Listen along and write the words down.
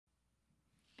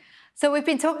So we've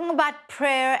been talking about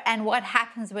prayer and what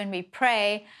happens when we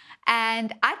pray.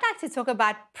 And I'd like to talk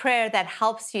about prayer that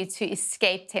helps you to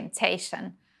escape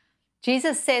temptation.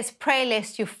 Jesus says, pray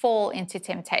lest you fall into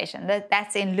temptation.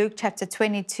 That's in Luke chapter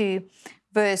 22,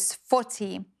 verse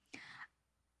 40.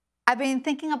 I've been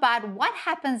thinking about what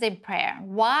happens in prayer.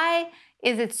 Why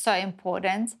is it so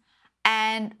important?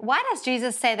 And why does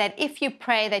Jesus say that if you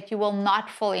pray that you will not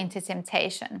fall into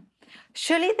temptation?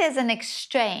 Surely there's an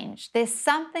exchange. There's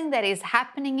something that is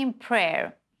happening in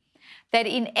prayer that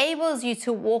enables you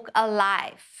to walk a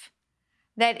life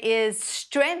that is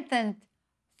strengthened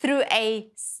through a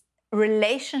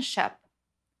relationship,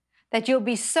 that you'll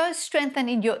be so strengthened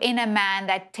in your inner man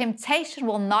that temptation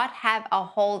will not have a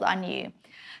hold on you.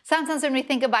 Sometimes when we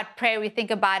think about prayer, we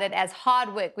think about it as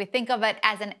hard work. We think of it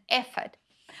as an effort.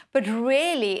 But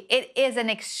really, it is an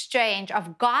exchange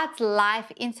of God's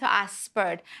life into our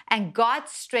spirit and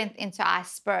God's strength into our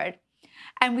spirit.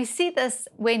 And we see this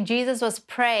when Jesus was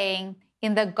praying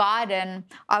in the Garden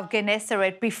of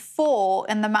Gennesaret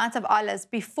in the Mount of Olives,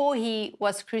 before he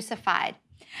was crucified.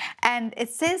 And it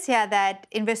says here that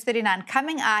in verse 39,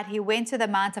 coming out, he went to the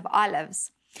Mount of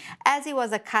Olives, as he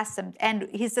was accustomed, and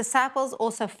his disciples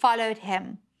also followed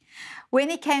him. When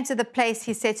he came to the place,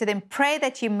 he said to them, pray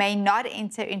that you may not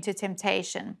enter into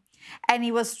temptation. And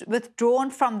he was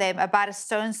withdrawn from them about a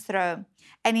stone's throw.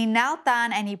 And he knelt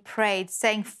down and he prayed,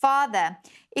 saying, Father,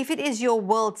 if it is your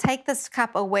will, take this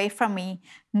cup away from me.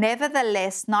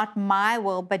 Nevertheless, not my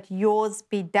will, but yours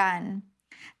be done.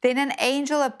 Then an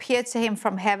angel appeared to him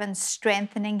from heaven,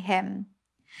 strengthening him.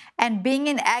 And being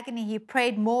in agony, he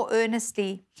prayed more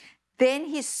earnestly. Then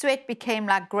his sweat became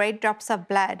like great drops of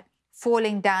blood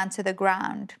falling down to the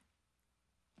ground.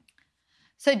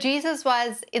 So Jesus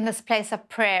was in this place of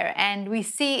prayer, and we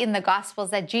see in the Gospels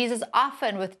that Jesus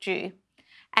often withdrew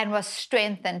and was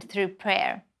strengthened through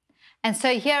prayer. And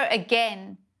so here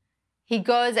again, he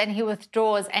goes and he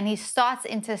withdraws and he starts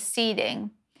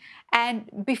interceding.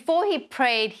 And before he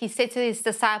prayed, he said to his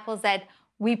disciples that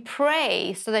we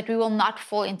pray so that we will not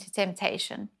fall into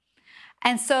temptation.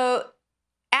 And so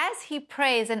as he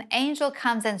prays, an angel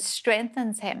comes and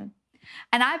strengthens him.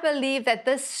 And I believe that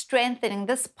this strengthening,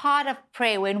 this part of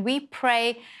prayer, when we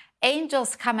pray,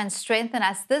 angels come and strengthen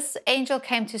us. This angel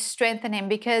came to strengthen him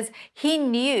because he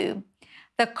knew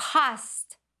the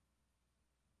cost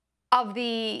of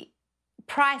the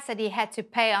price that he had to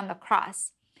pay on the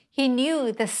cross. He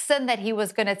knew the sin that he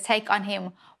was going to take on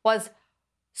him was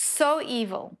so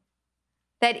evil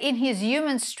that in his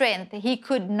human strength, he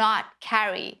could not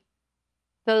carry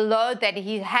the load that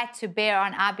he had to bear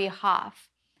on our behalf.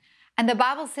 And the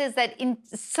Bible says that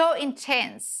so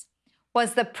intense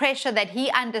was the pressure that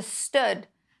he understood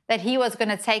that he was going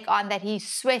to take on, that he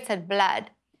sweated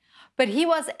blood. But he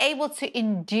was able to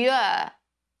endure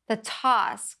the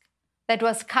task that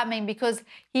was coming because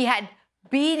he had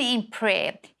been in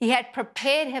prayer. He had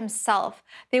prepared himself.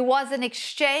 There was an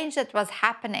exchange that was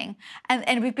happening.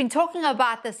 And we've been talking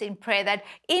about this in prayer, that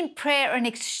in prayer an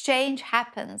exchange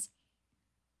happens.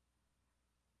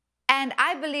 And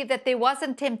I believe that there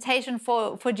wasn't temptation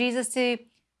for Jesus to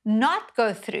not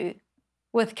go through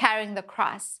with carrying the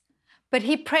cross. But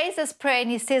he prays this prayer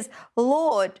and he says,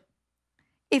 Lord,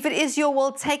 if it is your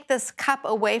will, take this cup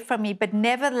away from me, but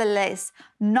nevertheless,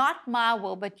 not my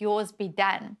will, but yours be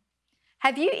done.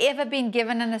 Have you ever been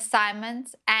given an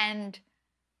assignment and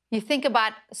you think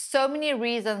about so many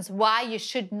reasons why you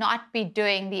should not be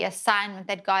doing the assignment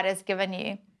that God has given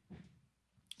you?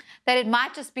 That it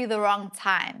might just be the wrong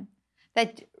time,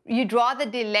 that you'd rather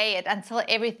delay it until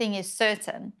everything is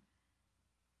certain.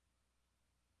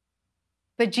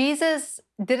 But Jesus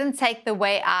didn't take the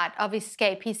way out of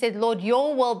escape. He said, Lord,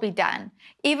 your will be done.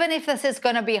 Even if this is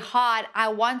going to be hard, I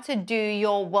want to do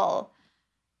your will.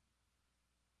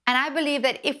 And I believe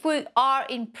that if we are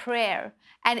in prayer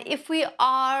and if we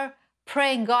are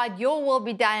praying, God, your will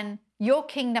be done, your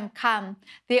kingdom come,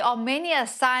 there are many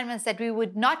assignments that we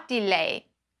would not delay,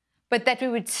 but that we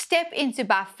would step into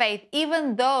by faith,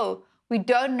 even though we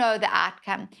don't know the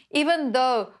outcome, even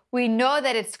though we know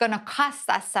that it's going to cost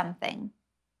us something.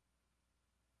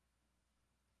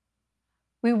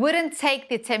 We wouldn't take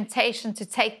the temptation to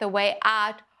take the way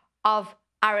out of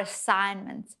our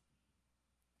assignment.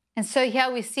 And so here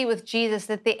we see with Jesus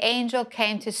that the angel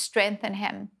came to strengthen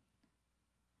him.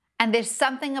 And there's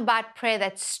something about prayer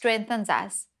that strengthens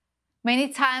us. Many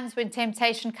times when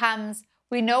temptation comes,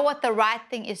 we know what the right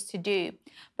thing is to do,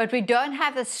 but we don't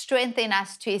have the strength in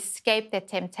us to escape that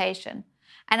temptation.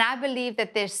 And I believe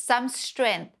that there's some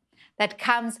strength that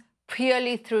comes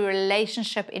purely through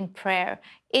relationship in prayer,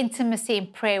 intimacy in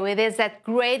prayer, where there's that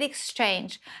great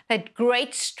exchange, that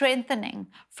great strengthening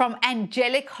from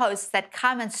angelic hosts that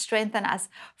come and strengthen us,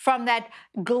 from that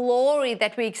glory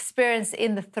that we experience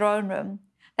in the throne room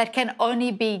that can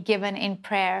only be given in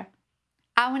prayer.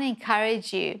 I want to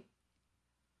encourage you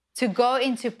to go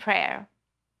into prayer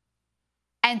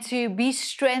and to be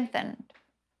strengthened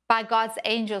by God's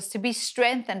angels, to be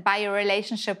strengthened by your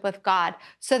relationship with God,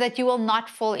 so that you will not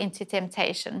fall into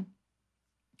temptation.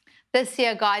 This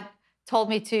year, God told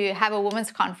me to have a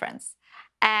women's conference,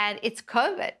 and it's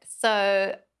COVID.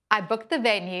 So I booked the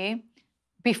venue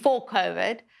before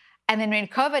COVID. And then when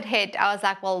COVID hit, I was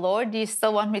like, well, Lord, do you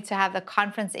still want me to have the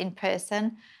conference in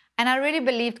person? And I really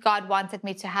believed God wanted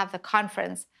me to have the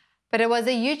conference, but it was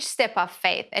a huge step of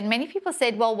faith. And many people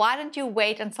said, well, why don't you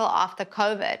wait until after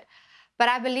COVID? But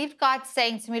I believed God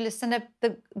saying to me, Lucinda,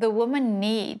 the women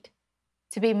need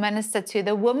to be ministered to.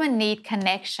 The women need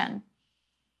connection.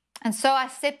 And so I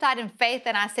stepped out in faith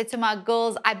and I said to my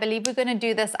girls, I believe we're going to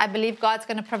do this. I believe God's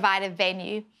going to provide a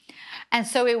venue. And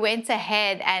so we went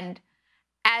ahead, and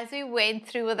as we went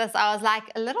through with this, I was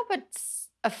like a little bit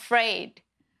afraid,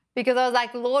 because I was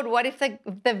like, Lord, what if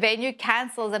the venue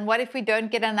cancels, and what if we don't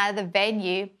get another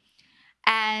venue?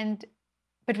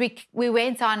 But we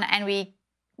went on, and we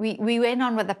went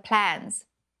on with the plans.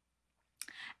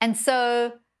 And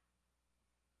so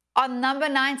on number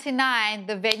 99,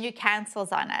 the venue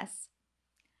cancels on us.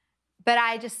 But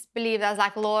I just believed, I was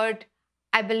like, Lord,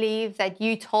 I believe that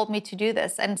you told me to do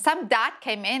this. And some doubt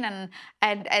came in,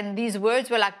 and these words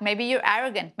were like, maybe you're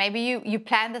arrogant. Maybe you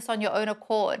planned this on your own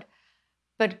accord.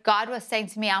 But God was saying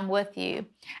to me, I'm with you.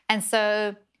 And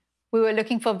so we were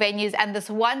looking for venues, and this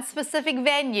one specific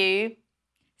venue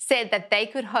said that they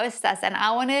could host us. And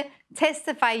I want to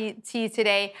testify to you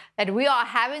today that we are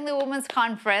having the women's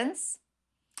conference,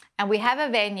 and we have a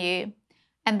venue.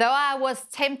 And though I was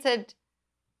tempted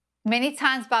many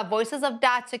times by voices of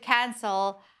doubt to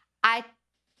cancel, I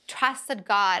trusted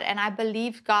God, and I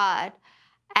believed God.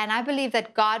 And I believe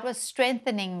that God was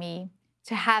strengthening me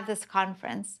to have this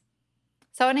conference.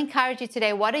 So I want to encourage you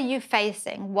today, what are you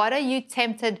facing? What are you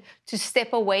tempted to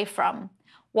step away from?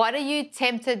 What are you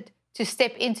tempted to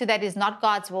step into that is not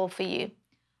God's will for you?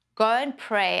 Go and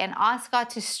pray and ask God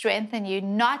to strengthen you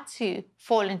not to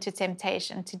fall into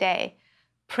temptation today.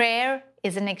 Prayer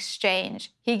is an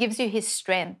exchange. He gives you his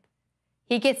strength.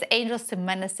 He gets angels to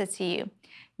minister to you.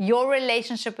 Your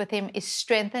relationship with him is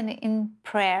strengthened in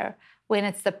prayer, when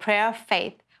it's the prayer of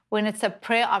faith, when it's a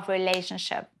prayer of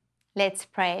relationship. Let's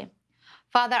pray.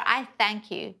 Father, I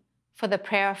thank you for the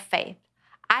prayer of faith.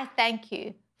 I thank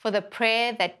you for the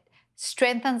prayer that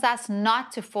strengthens us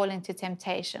not to fall into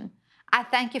temptation. I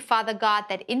thank you, Father God,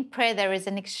 that in prayer there is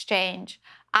an exchange.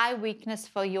 Our weakness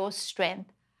for your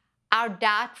strength, our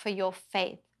doubt for your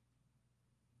faith,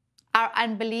 our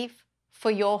unbelief for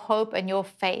your hope and your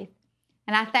faith.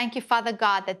 And I thank you, Father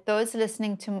God, that those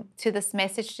listening to this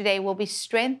message today will be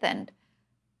strengthened,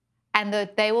 and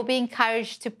that they will be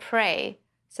encouraged to pray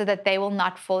so that they will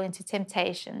not fall into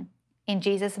temptation. In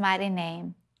Jesus' mighty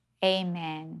name,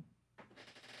 amen.